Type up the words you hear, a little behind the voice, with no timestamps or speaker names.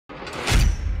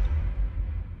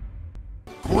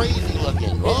crazy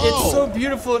looking. It's so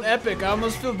beautiful and epic. I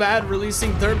almost feel bad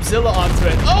releasing Derpzilla onto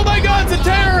it. Oh my God, it's a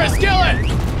terrorist! Kill it!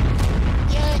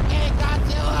 Yeah,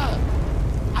 Godzilla!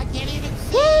 I can't even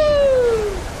see. Woo!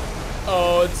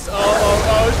 Oh, it's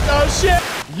oh shit!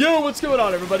 Yo, what's going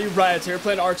on, everybody? Riot here,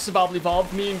 playing ARK Survival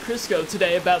Evolved. Me and Crisco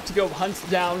today about to go hunt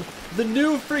down the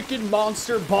new freaking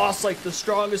monster boss, like the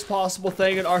strongest possible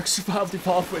thing in ARK Survival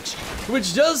Evolved,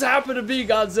 which does happen to be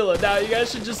Godzilla. Now, you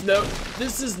guys should just note,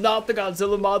 this is not the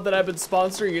Godzilla mod that I've been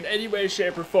sponsoring in any way,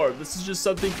 shape, or form. This is just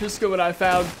something Crisco and I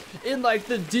found in like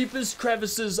the deepest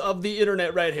crevices of the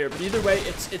internet right here. But either way,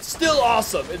 it's still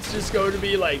awesome. It's just going to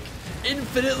be like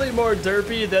infinitely more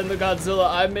derpy than the Godzilla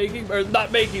I'm making, or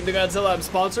not making, the Godzilla I'm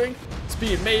sponsoring. It's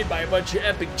being made by a bunch of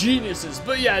epic geniuses,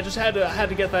 but yeah, I just had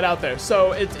to get that out there.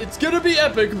 So it's gonna be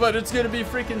epic, but it's gonna be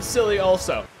freaking silly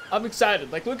also. I'm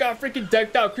excited. Like, look how freaking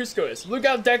decked out Crisco is. Look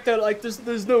how decked out, like,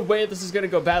 there's no way this is gonna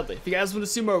go badly. If you guys want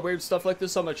to see more weird stuff like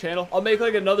this on my channel, I'll make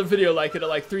like another video like it at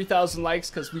like 3,000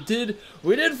 likes, because we did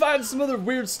find some other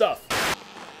weird stuff.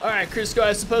 Alright, Crisco,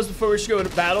 I suppose before we should go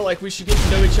into battle, like, we should get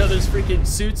to know each other's freaking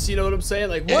suits, you know what I'm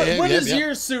saying? Like, what is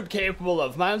your suit capable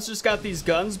of? Mine's just got these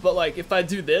guns, but, like, if I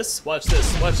do this, watch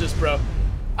this, bro.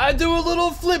 I do a little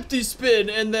flippy spin,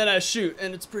 and then I shoot,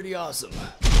 and it's pretty awesome.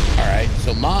 Alright,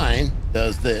 so mine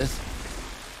does this.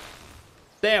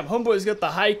 Damn, homeboy's got the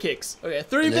high kicks. Okay,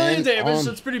 3 million damage,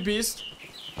 that's pretty beast.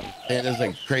 And there's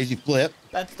like crazy flip.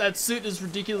 That suit is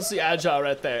ridiculously agile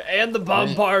right there. And the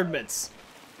bombardments.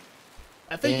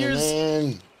 I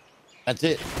think that's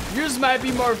it. Yours might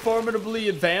be more formidably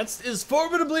advanced. Is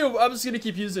formidably? I'm just gonna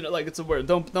keep using it like it's a word.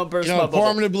 Don't burst my bubble.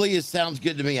 Formidably, it sounds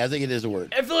good to me. I think it is a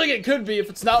word. I feel like it could be. If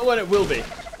it's not one, it will be.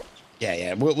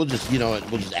 Yeah. We'll just, you know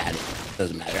what? We'll just add it.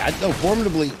 Doesn't matter. I know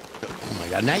formidably. Oh my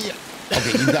God. Now you.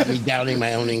 Okay, you got me doubting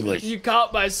my own English. You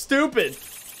caught my stupid.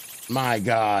 My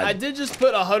God. I did just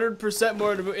put 100%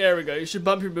 more into. There we go. You should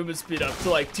bump your movement speed up to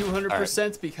like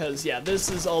 200% because yeah,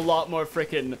 this is a lot more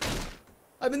freaking.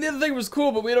 I mean, the other thing was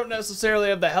cool, but we don't necessarily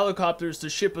have the helicopters to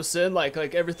ship us in, like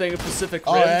everything in Pacific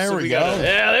Rim. Oh, there we go.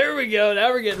 Yeah, there we go. Now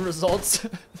we're getting results.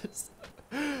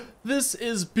 This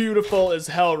is beautiful as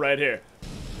hell right here.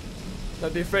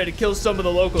 I'd be afraid to kill some of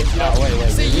the locals. You know? Wait.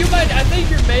 See, you might. I think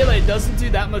your melee doesn't do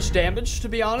that much damage, to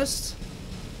be honest.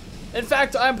 In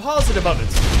fact, I'm positive of it.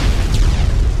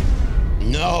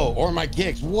 No, or my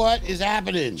kicks. What is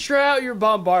happening? Try out your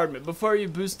bombardment before you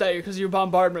boost that, because your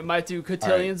bombardment might do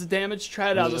cotillions of damage.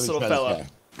 Try it out, this little fella.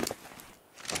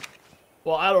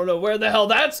 Well, I don't know where the hell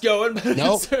that's going. But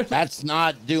nope, that's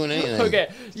not doing anything. Okay,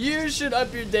 you should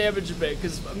up your damage a bit,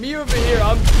 because me over here,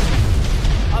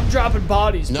 I'm dropping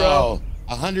bodies, bro. No,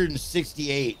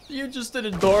 168. You're just an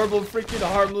adorable, freaking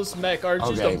harmless mech, aren't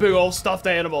you? Just a big old stuffed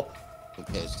animal.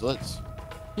 Okay, so let's.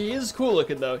 He is cool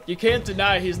looking though. You can't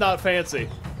deny he's not fancy.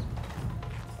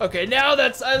 Okay, now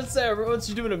that's, I'd say once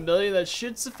you're doing 1 million, that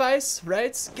should suffice,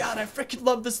 right? God, I freaking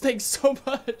love this thing so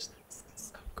much. This is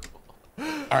so cool.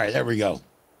 All right, there we go.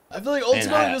 I feel like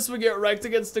ultimately this would get wrecked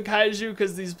against the kaiju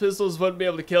because these pistols wouldn't be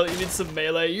able to kill it. You need some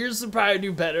melee. Yours would probably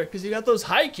do better because you got those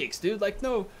high kicks, dude. Like,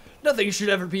 no, nothing should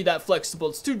ever be that flexible.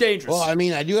 It's too dangerous. Well, I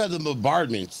mean, I do have the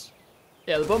bombardments.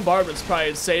 Yeah, the bombardment's probably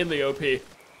insanely OP.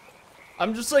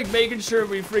 I'm just like making sure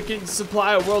we freaking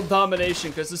supply a world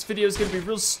domination because this video is going to be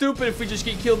real stupid if we just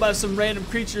get killed by some random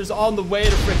creatures on the way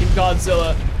to freaking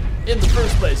Godzilla in the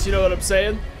first place. You know what I'm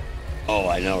saying? Oh,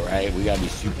 I know, right? We got to be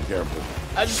super careful.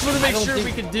 I just want to make sure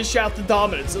we can dish out the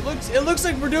dominance. It looks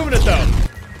like we're doing it though.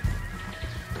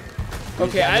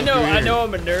 Okay, I know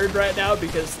I'm a nerd right now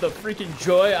because the freaking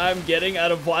joy I'm getting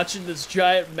out of watching this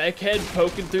giant mech head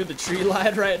poking through the tree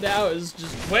line right now is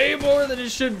just way more than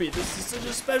it should be. This is such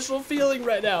a special feeling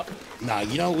right now. Nah,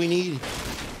 you know what we need?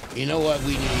 You know what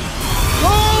we need?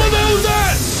 Oh, that was it!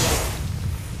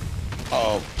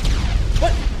 Oh.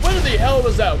 What in the hell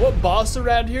was that? What boss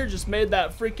around here just made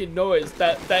that freaking noise?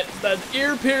 That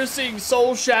ear-piercing,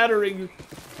 soul-shattering...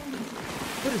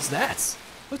 What is that?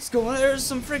 What's going on? There's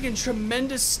some freaking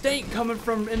tremendous stank coming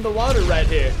from in the water right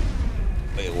here.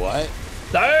 Wait, what?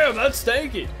 Damn, that's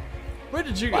stanky. Where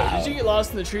did you go? Did you get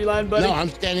lost in the tree line, buddy? No, I'm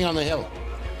standing on the hill.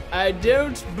 I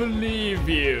don't believe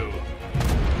you.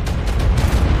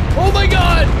 Oh my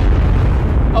God!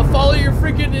 I'll follow your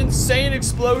freaking insane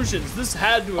explosions. This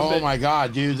had to have been. Oh my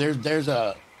God, dude, there's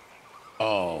a...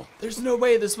 Oh. There's no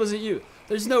way this wasn't you.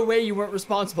 There's no way you weren't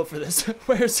responsible for this.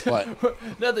 Where's... What?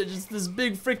 Nothing, just this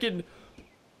big freaking...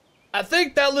 I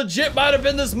think that legit might have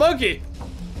been this monkey.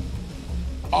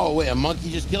 Oh, wait, a monkey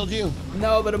just killed you?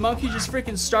 No, but a monkey just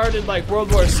freaking started like World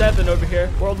War 7 over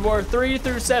here. World War 3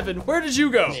 through 7. Where did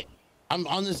you go? I'm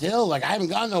on this hill, like I haven't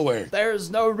gone nowhere. There's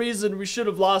no reason we should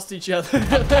have lost each other.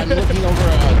 I'm looking over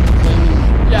a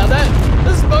thing Yeah,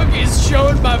 this monkey's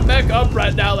showing my mech up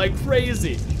right now like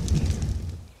crazy.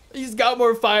 He's got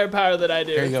more firepower than I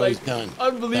do. There you go, like, he's done.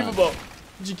 Unbelievable. Done.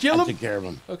 Did you kill him? I took care of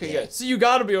him. Okay, yeah. good. So you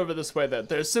gotta be over this way then.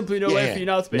 There's simply no way for you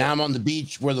not to be. Now I'm on the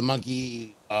beach where the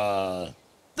monkey,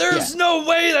 There's no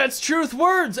way that's truth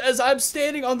words, as I'm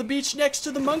standing on the beach next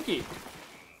to the monkey.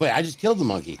 Wait, I just killed the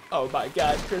monkey. Oh my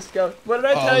God, Crisco. What did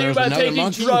I tell you about taking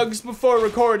monkey? drugs before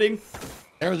recording?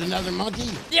 There was another monkey?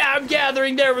 Yeah, I'm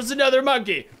gathering there was another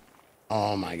monkey.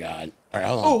 Oh my God. All right,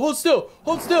 hold on. Oh, hold still.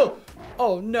 Hold still.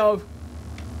 Oh no.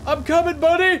 I'm coming,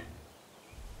 buddy.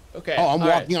 Okay. Oh, I'm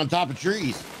walking on top of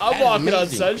trees. I'm walking on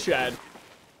sunshine.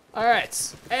 All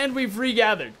right, and we've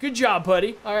regathered. Good job,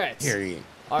 buddy. All right. Period.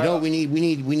 All you know right.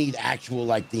 what we need actual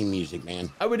like theme music, man.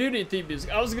 We do need theme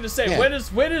music. I was gonna say, Yeah. when is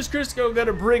Crisco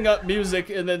gonna bring up music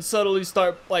and then suddenly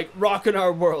start like rocking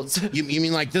our worlds? You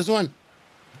mean like this one?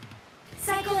 This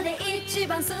is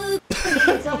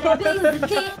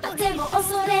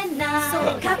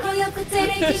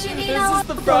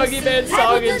the Froggy Man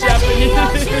song in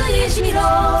Japanese.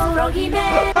 Froggy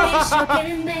Man,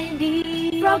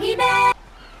 Froggy Man,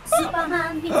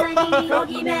 Superman,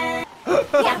 Froggy Man,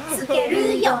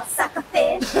 sucker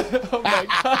fish. Oh my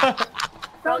God.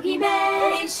 Froggy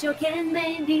Man,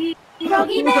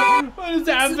 Froggy Man. What is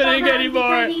happening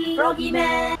anymore? Froggy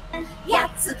Man,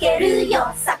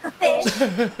 sucker fish.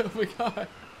 Oh my God.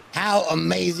 How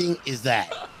amazing is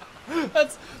that?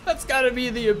 That's gotta be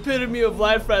the epitome of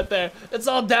life right there. It's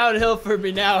all downhill for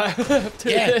me now after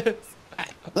this.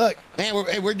 Look, man,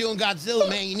 we're doing Godzilla,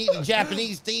 man. You need the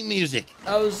Japanese theme music.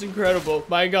 That was incredible.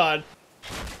 My God.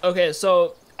 Okay,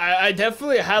 so I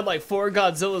definitely had like 4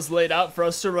 Godzillas laid out for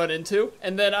us to run into,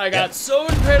 and then I got so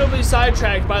incredibly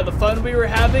sidetracked by the fun we were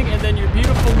having, and then your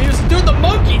beautiful music. Dude, the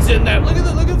monkeys in there! Look at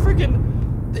the freaking.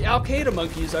 The Al Qaeda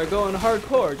monkeys are going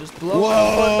hardcore, just blowing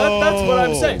up. That's what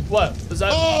I'm saying. What is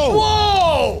that? Oh!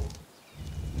 Whoa!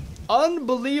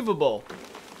 Unbelievable.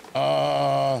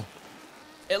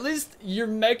 At least your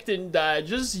mech didn't die,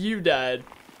 just you died.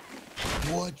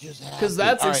 What just happened? Because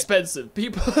that's expensive.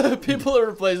 People are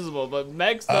replaceable, but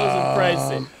mechs, those are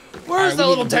pricey. Where's the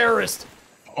little terrorist?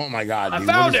 Oh my God, dude, I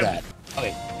found what is him. that?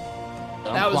 Okay.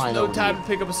 That was no time to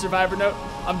pick up a survivor note.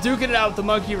 I'm duking it out with the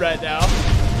monkey right now.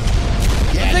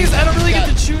 Yeah, The thing is, I don't really get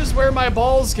to choose where my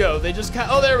balls go. They just kind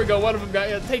of, oh, there we go. One of them got,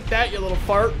 yeah, take that, you little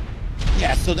fart.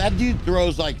 Yeah, so that dude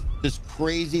throws like this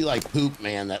crazy like poop,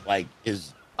 man, that like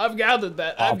is... I've gathered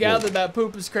that. awful. I've gathered that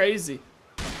poop is crazy.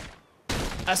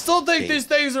 I still think these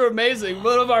things are amazing.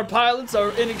 One of our pilots, our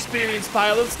inexperienced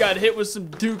pilots, got hit with some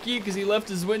dookie because he left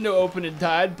his window open and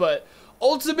died, but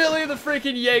ultimately the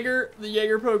freaking the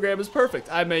Jaeger program is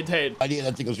perfect, I maintain. Idea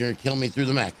that thing was gonna kill me through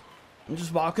the mech. I'm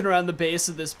just walking around the base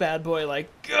of this bad boy like,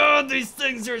 God, these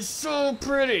things are so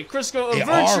pretty. Crisco, They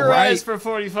avert are, your right? eyes for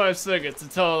 45 seconds.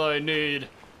 That's all I need.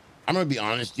 I'm gonna be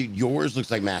honest, dude, yours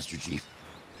looks like Master Chief.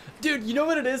 Dude, you know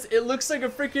what it is? It looks like a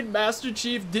freaking Master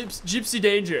Chief Gypsy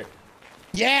Danger.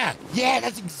 Yeah,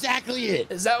 that's exactly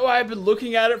it. Is that why I've been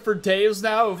looking at it for days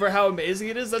now over how amazing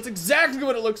it is? That's exactly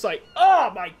what it looks like.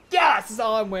 Oh my gosh, this is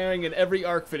all I'm wearing in every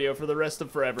ARK video for the rest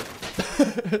of forever.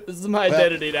 This is my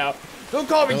identity now. Don't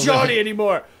call me Johnny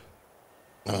anymore.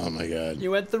 Oh my God.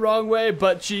 You went the wrong way,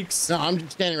 butt cheeks. No, I'm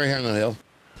just standing right here on the hill.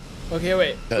 Okay,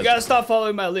 wait. We gotta stop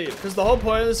following my lead, because the whole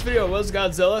point of this video was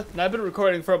Godzilla, and I've been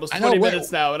recording for almost 20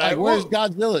 minutes now, and where's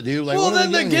Godzilla, dude? Like, well, what are then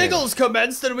we the doing here? giggles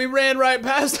commenced, and we ran right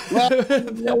past Well,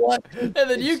 you know what? and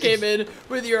then you came in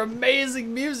with your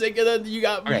amazing music, and then you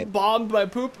got bombed by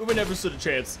poop, and we never stood a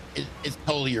chance. It's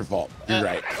totally your fault. You're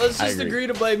right. Let's just agree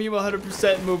to blame you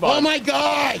 100% and move on. Oh my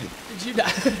God! Did you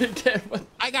die?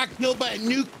 I got killed by a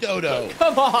nuke dodo.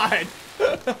 Come on!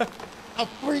 A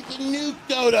freaking nuke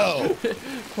dodo.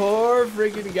 Poor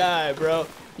freaking guy, bro.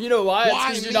 You know why? It's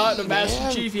because you're not a Master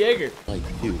Chief Jaeger. Like,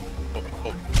 dude.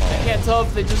 I can't tell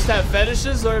if they just have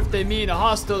fetishes or if they mean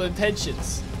hostile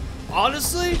intentions.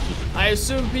 Honestly, I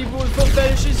assume people with foot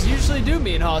fetishes usually do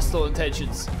mean hostile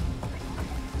intentions.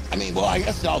 I mean, well, I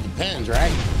guess it all depends,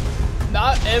 right?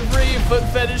 Not every foot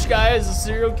fetish guy is a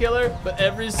serial killer, but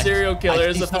every serial killer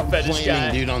is a foot fetish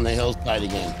guy. Dude on the hillside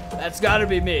again. That's gotta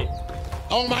be me.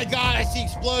 Oh my God, I see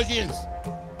explosions.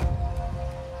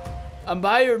 I'm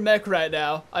by your mech right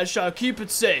now. I shall keep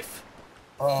it safe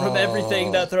from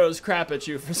everything that throws crap at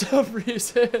you for some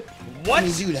reason. What? I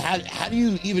mean, dude, how do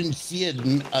you even see a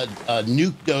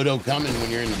nuke dodo coming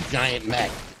when you're in a giant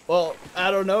mech? Well, I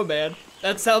don't know, man.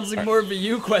 That sounds like more of a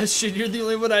you question. You're the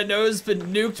only one I know who's been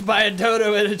nuked by a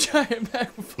dodo in a giant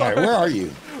mech before. All right, where are you?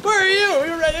 Where are you? We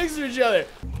were right next to each other.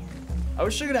 I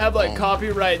wish I could have like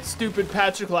copyright stupid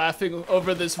Patrick laughing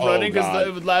over this running because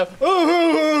it would laugh.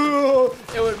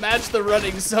 It would match match the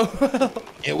running so well.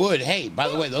 It would. Hey, by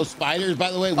the way, those spiders,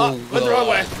 by the way, will, went the wrong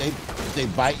way. If they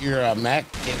bite your mech,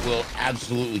 it will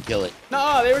absolutely kill it.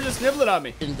 No, they were just nibbling on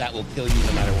me. And that will kill you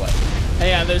no matter what.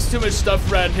 Hang on, there's too much stuff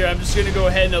around here. I'm just gonna go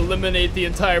ahead and eliminate the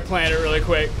entire planet really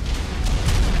quick.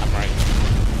 I'm right.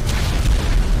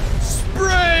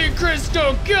 Spray,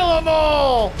 Crisco, kill them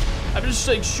all! I'm just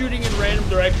like shooting in random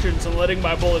directions and letting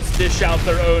my bullets dish out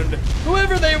their own.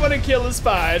 Whoever they want to kill is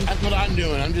fine. That's what I'm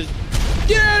doing. I'm just...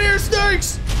 Get out of here,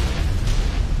 snakes!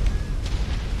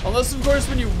 Unless, of course,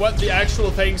 when you want the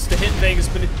actual things to hit things,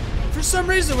 but for some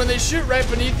reason, when they shoot right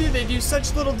beneath you, they do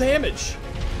such little damage.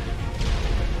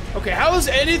 Okay, how is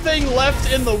anything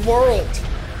left in the world?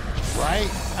 Right?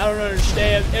 I don't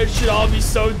understand. It should all be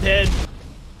so dead.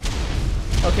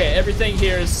 Okay, everything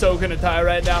here is so gonna die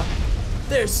right now.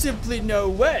 There's simply no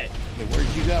way. Okay, where'd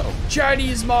you go?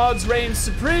 Chinese mods reign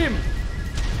supreme.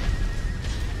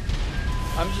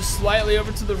 I'm just slightly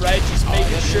over to the right, just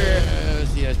making sure.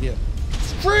 Yes.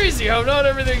 It's crazy how not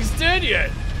everything's dead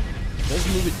yet. Let's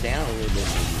move it down a little bit,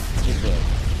 maybe. Just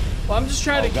Well, I'm just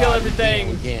trying to kill everything.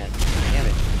 We can't. Damn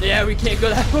it. Yeah, we can't go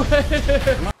that way.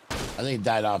 I think it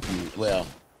died off you. Well,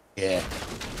 yeah.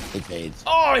 It fades.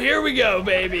 Oh, here we go,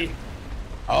 baby.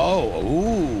 Oh,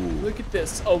 ooh. Look at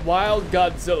this, a wild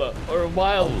Godzilla, or a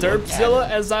wild derpzilla,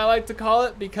 as I like to call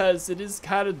it, because it is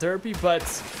kind of derpy,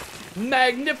 but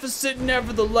magnificent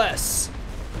nevertheless.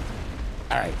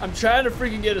 All right. I'm trying to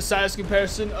freaking get a size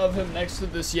comparison of him next to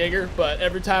this Jaeger, but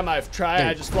every time I've tried,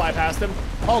 I just fly past him.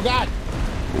 Oh, God.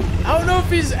 I don't know if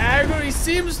he's aggro. He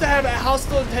seems to have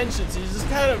hostile intentions. He's just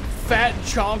kind of fat and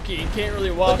chonky and can't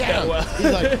really walk that well.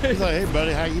 He's like, hey,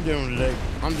 buddy, how you doing today?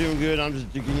 I'm doing good. I'm just,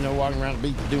 walking around the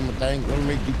beach doing my thing.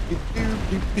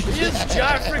 He is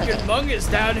giant freaking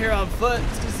mungus down here on foot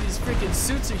because these freaking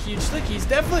suits are huge. Look, he's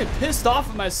definitely pissed off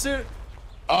at my suit.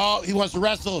 Oh, he wants to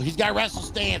wrestle. He's got wrestle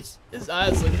stance. His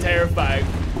eyes look terrifying.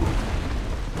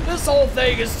 This whole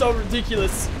thing is so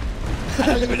ridiculous. I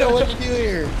don't even know what to do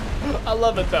here. I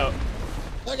love it though.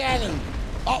 Look at him.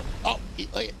 Oh,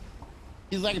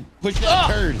 he's like pushing a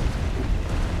turd.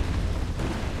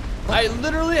 I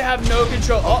literally have no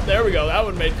control. Oh, there we go. That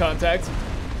one made contact.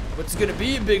 What's it gonna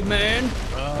be, big man?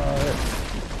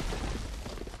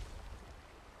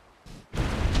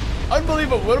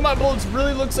 Unbelievable. One of my bullets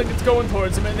really looks like it's going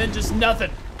towards him and then just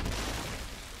nothing.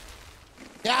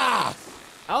 Yeah.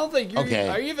 I don't think you're Okay.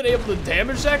 Are you even able to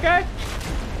damage that guy?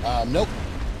 Nope.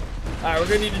 Alright, we're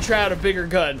gonna need to try out a bigger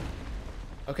gun.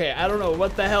 Okay, I don't know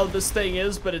what the hell this thing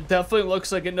is, but it definitely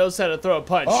looks like it knows how to throw a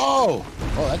punch. Oh,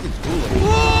 that thing's cool.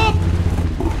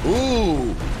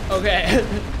 Ooh. Okay,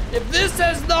 if this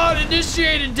has not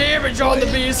initiated damage on the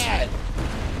beast.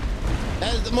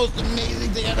 That is the most amazing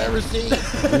thing I've ever seen.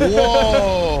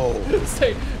 Whoa. This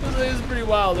thing is pretty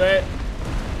wild, right?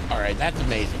 All right, that's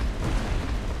amazing.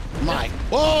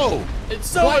 Whoa. It's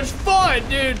so much fun,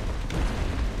 dude.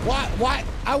 What?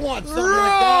 I want something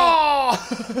like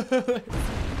that.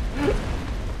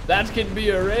 That can be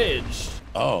arranged.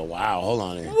 Oh, wow. Hold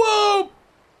on here.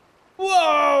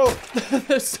 Whoa!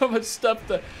 There's so much stuff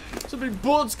so many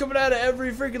bullets coming out of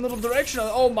every freaking little direction.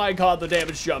 Oh my god, the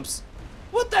damage jumps.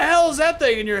 What the hell is that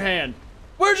thing in your hand?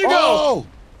 Where'd you go?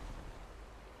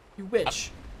 You witch.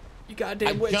 You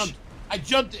goddamn witch. I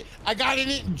jumped. I got in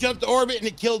it and jumped the orbit and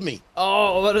it killed me.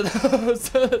 Oh, what are those?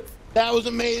 That was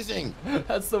amazing.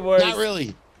 That's the worst. Not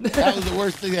really. That was the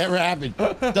worst thing that ever happened.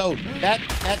 So that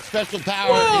special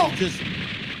power is just.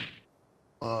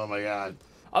 Oh my god.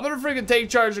 I'm gonna freaking take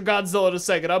charge of Godzilla in a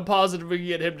second. I'm positive we can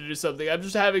get him to do something. I'm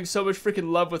just having so much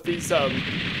freaking love with these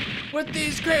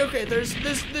great. Okay, there's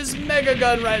this mega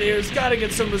gun right here. It's gotta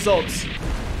get some results.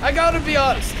 I gotta be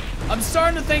honest. I'm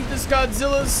starting to think this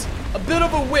Godzilla's a bit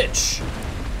of a witch.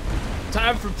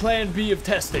 Time for plan B of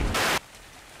testing.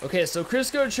 Okay, so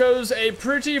Crisco chose a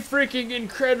pretty freaking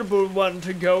incredible one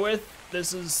to go with.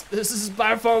 This is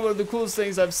by far one of the coolest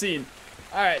things I've seen.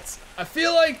 Alright, I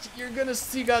feel like you're gonna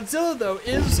see Godzilla though.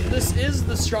 This is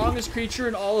the strongest creature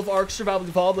in all of ARK Survival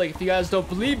Evolved. Like, if you guys don't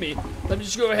believe me, let me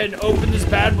just go ahead and open this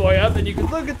bad boy up and you can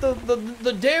look at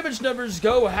the damage numbers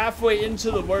go halfway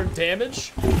into the word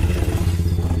damage.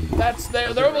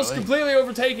 They're almost completely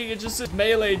overtaking it, just says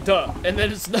melee duh. And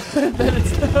then it's not.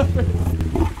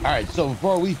 All right, so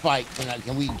before we fight,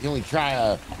 can we try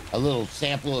a little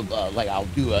sample of like I'll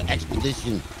do an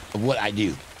expedition of what I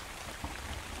do.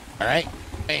 All right,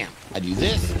 bam. I do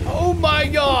this. Oh my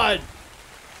god.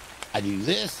 I do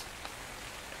this.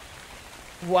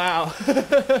 Wow.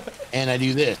 And I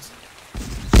do this.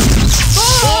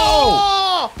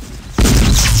 Oh!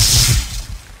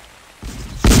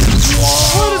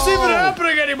 What is even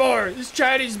happening anymore? These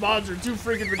Chinese mods are too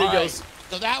freaking ridiculous.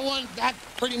 So that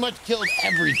pretty much killed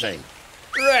everything.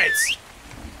 Right.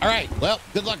 All right. Well,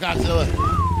 good luck, Godzilla.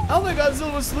 I don't think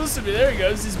Godzilla wants to listen to me. There he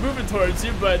goes. He's moving towards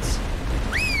you, but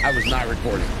I was not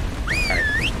recording. All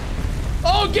right.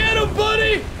 oh, get him,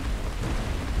 buddy!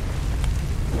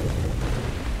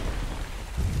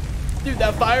 Dude,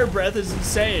 that fire breath is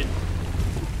insane.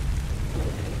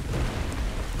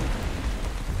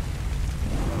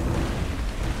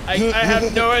 I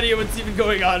have no idea what's even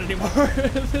going on anymore.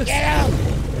 Get him!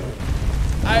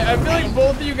 I feel like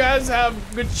both of you guys have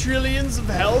quadrillions of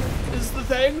health is the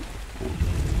thing.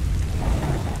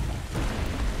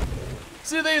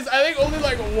 See, the thing is, I think only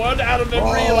like one out of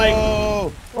every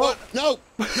like... What? No!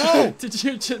 No! Did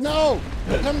you just... No!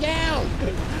 Come down!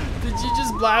 Did you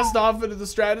just blast off into the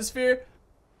stratosphere?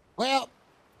 Well...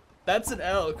 That's an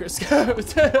L, Crisco.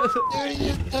 Dude, he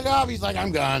just took off. He's like,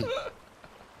 I'm gone.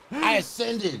 I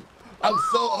ascended. I'm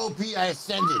so OP, I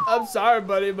ascended. I'm sorry,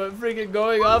 buddy, but freaking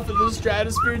going off in the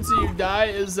stratosphere until you die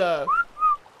is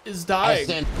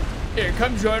dying. Here,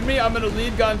 come join me. I'm gonna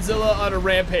lead Godzilla on a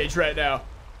rampage right now.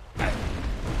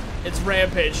 It's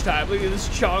rampage time. Look at this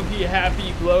chonky,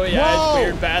 happy, glowy-eyed,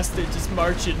 weird bastard just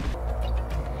marching.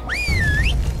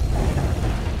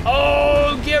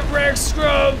 Oh, get wrecked,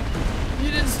 scrub! You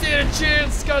didn't stand a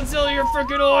chance, Godzilla. You're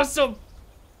freaking awesome.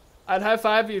 I'd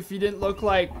high-five you if you didn't look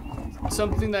like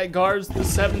something that guards the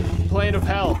 7th plane of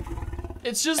hell.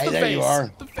 It's just the face. You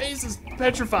are. The face is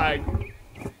petrifying.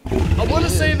 I want to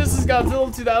say this is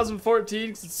Godzilla 2014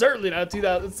 because it's certainly not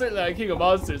 2000. It's certainly not King of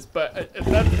Monsters, but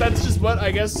that's just what I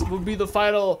guess would be the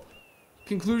final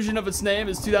conclusion of its name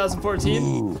is 2014.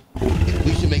 Ooh.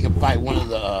 We should make him fight one of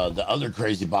the other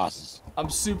crazy bosses. I'm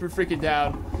super freaking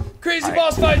down. Crazy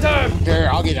boss fight time! Sure,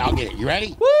 I'll get it. You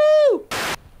ready? Woo!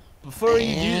 Before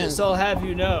you do this, I'll have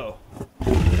you know.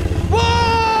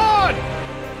 One!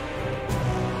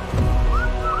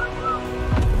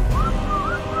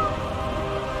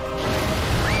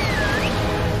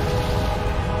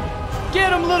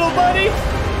 Get him, little buddy!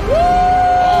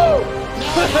 Woo!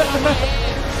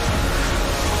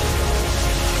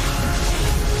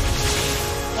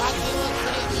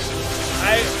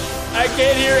 I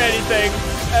can't hear anything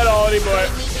at all anymore.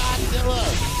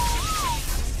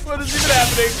 What is even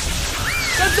happening?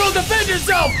 Godzilla, defend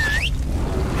yourself!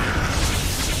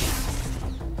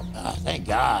 Oh, thank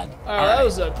God. All right, that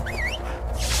was a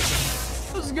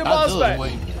good boss fight. All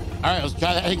right, let's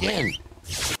try that again.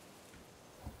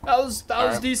 That was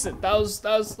decent. That was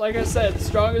like I said, the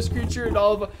strongest creature in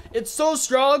all of. It's so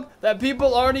strong that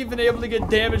people aren't even able to get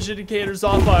damage indicators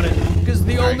off on it because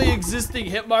the only existing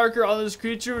hit marker on this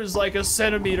creature is like a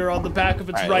centimeter on the back of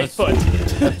its right foot.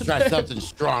 Let's try something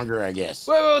stronger, I guess.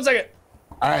 Wait 1 second.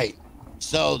 All right,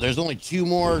 so there's only 2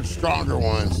 more stronger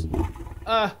ones.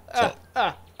 All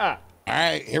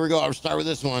right, here we go. I'll start with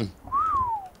this one.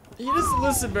 He doesn't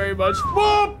listen very much.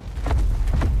 Whoop!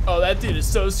 Oh, that dude is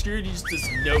so screwed, he just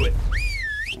doesn't know it.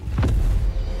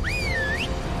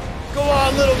 Go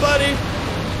on, little buddy.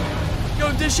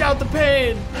 Go dish out the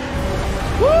pain.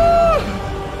 Woo!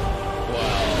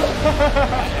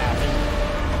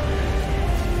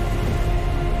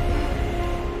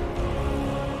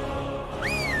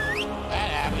 That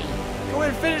happened. Go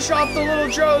and finish off the little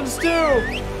drones,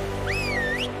 too.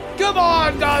 Come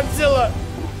on, Godzilla.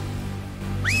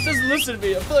 Just doesn't listen to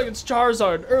me. I feel like it's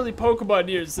Charizard, early Pokemon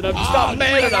years, and I'm just not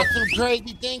man enough. Some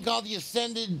crazy thing called the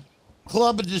Ascended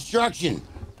Club of Destruction.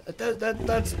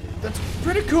 That's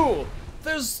pretty cool.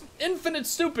 There's infinite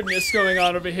stupidness going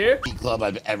on over here. Any club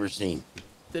I've ever seen.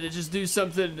 Did it just do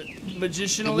something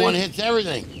magicianally? One hits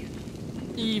everything.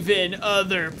 Even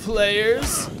other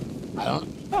players? I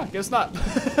don't. Oh, I guess not.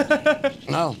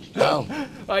 No. Well,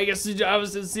 I guess I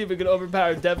was to see if we could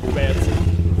overpower dev commands.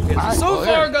 Okay, so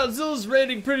far, Godzilla's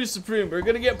rating pretty supreme. We're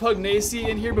gonna get Pugnacy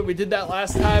in here, but we did that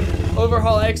last time.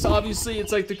 Overhaul X, obviously,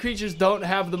 it's like the creatures don't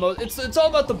have the most. It's all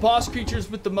about the boss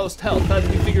creatures with the most health. That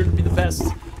we figured would be the best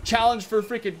challenge for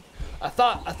freaking. I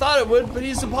thought it would, but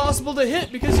he's impossible to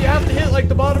hit because you have to hit like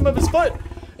the bottom of his foot.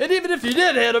 And even if you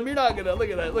did hit him, you're not gonna look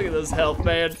at that. Look at this health,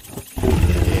 man.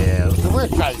 Yeah, so we're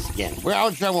gonna try this again.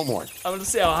 I'll try one more. I'm gonna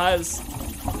see how high this.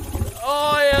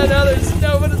 Oh yeah, no, there's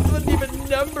no. What even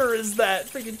number is that?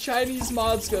 Freaking Chinese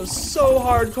mods go so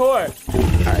hardcore.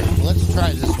 All right, let's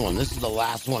try this one. This is the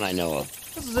last one I know of.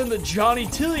 This is in the Johnny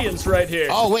Tillions right here.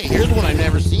 Oh wait, here's one I've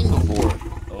never seen before.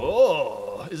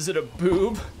 Oh, is it a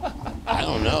boob? I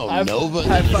don't know. Nova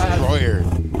the Destroyer.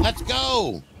 Let's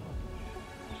go.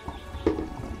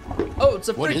 Oh, it's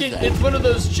a freaking. It's one of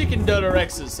those chicken Dodo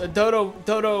Rexes. A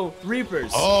Dodo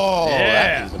Reapers. Oh,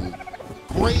 yeah.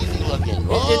 crazy looking. It's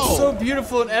Whoa. so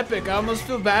beautiful and epic. I almost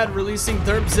feel bad releasing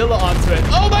Derpzilla onto it.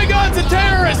 Oh my god, it's a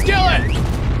terrorist! Kill it!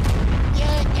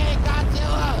 Get it,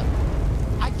 Godzilla!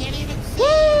 I can't even see. Woo!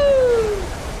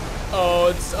 Oh,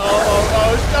 it's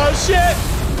oh shit!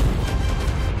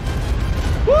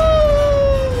 Woo!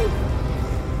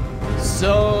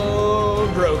 So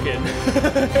broken.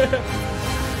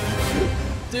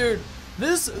 Dude,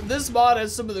 this mod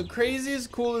has some of the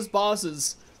craziest, coolest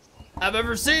bosses I've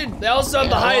ever seen. They also have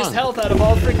the highest health out of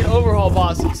all freaking overhaul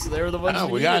bosses. They were the ones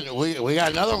we got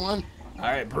another one. All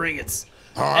right, bring it.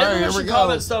 All right, Everyone here we should go.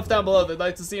 comment stuff down below they'd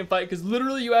like to see him fight, because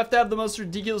literally you have to have the most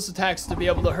ridiculous attacks to be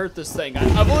able to hurt this thing.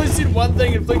 I've only seen one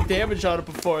thing inflict damage on it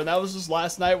before, and that was just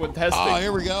last night when testing. Oh,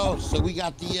 here we go. So we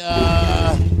got the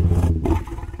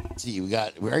let's see, we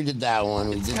already did that one.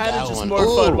 We did Kind that of just one. more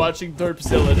fun watching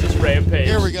Derpzilla just rampage.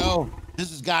 Here we go.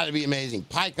 This has got to be amazing.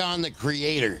 Pycon the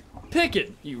creator. Pick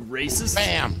it, you racist.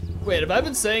 Bam. Wait, have I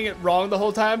been saying it wrong the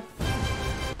whole time?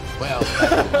 Well,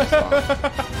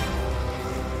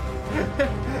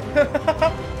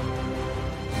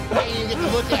 I didn't even get to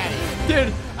look at it.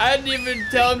 Dude, I didn't even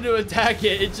tell him to attack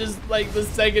it. It just, like, the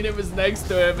second it was next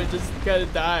to him, it just kind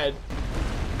of died.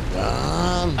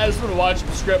 I just want to watch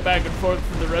him script back and forth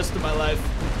for the rest of my life.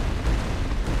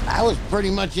 That was pretty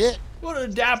much it. What a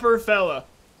dapper fella.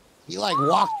 He like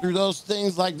walked through those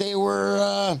things like they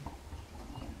were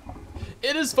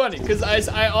It is funny, because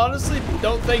I honestly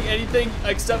don't think anything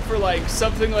except for, like,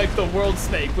 something like the World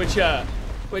Snake, which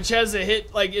has a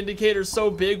hit, like, indicator so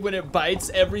big when it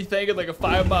bites, everything in, like, a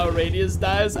 5-mile radius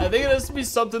dies. I think it has to be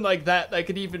something like that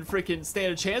could even freaking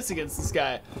stand a chance against this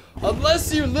guy.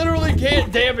 Unless you literally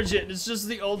can't damage it, it's just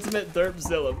the ultimate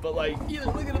Derpzilla. But, like,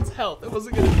 look at its health. It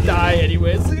wasn't gonna die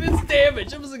anyways. Look at its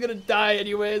damage. It wasn't gonna die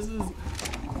anyways.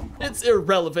 It's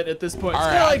irrelevant at this point. All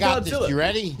it's right, like I got Godzilla. this. You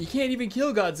ready? You can't even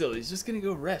kill Godzilla. He's just gonna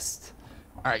go rest.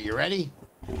 All right, you ready?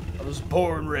 I was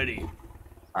born ready.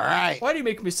 All right. Why do you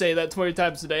make me say that 20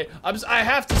 times a day? I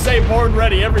have to say born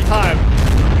ready every time.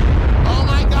 Oh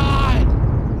my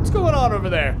God! What's going on over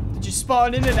there? Did you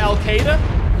spawn in Al Qaeda?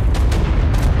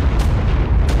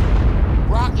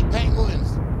 Rocky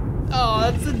penguins. Oh,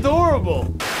 that's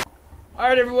adorable. All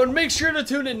right, everyone, make sure to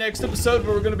tune in next episode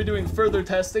where we're going to be doing further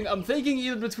testing. I'm thinking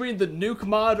either between the nuke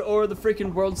mod or the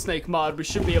freaking World Snake mod, we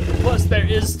should be able to. Plus, there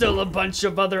is still a bunch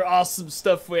of other awesome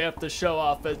stuff we have to show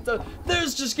off.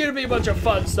 There's just going to be a bunch of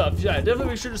fun stuff. Yeah, definitely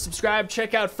make sure to subscribe,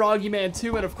 check out Froggy Man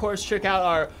 2, and of course, check out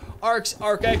our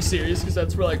ARK series, because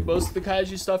that's where, like, most of the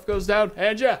kaiju stuff goes down.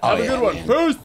 And yeah, have a good one. Man. Peace!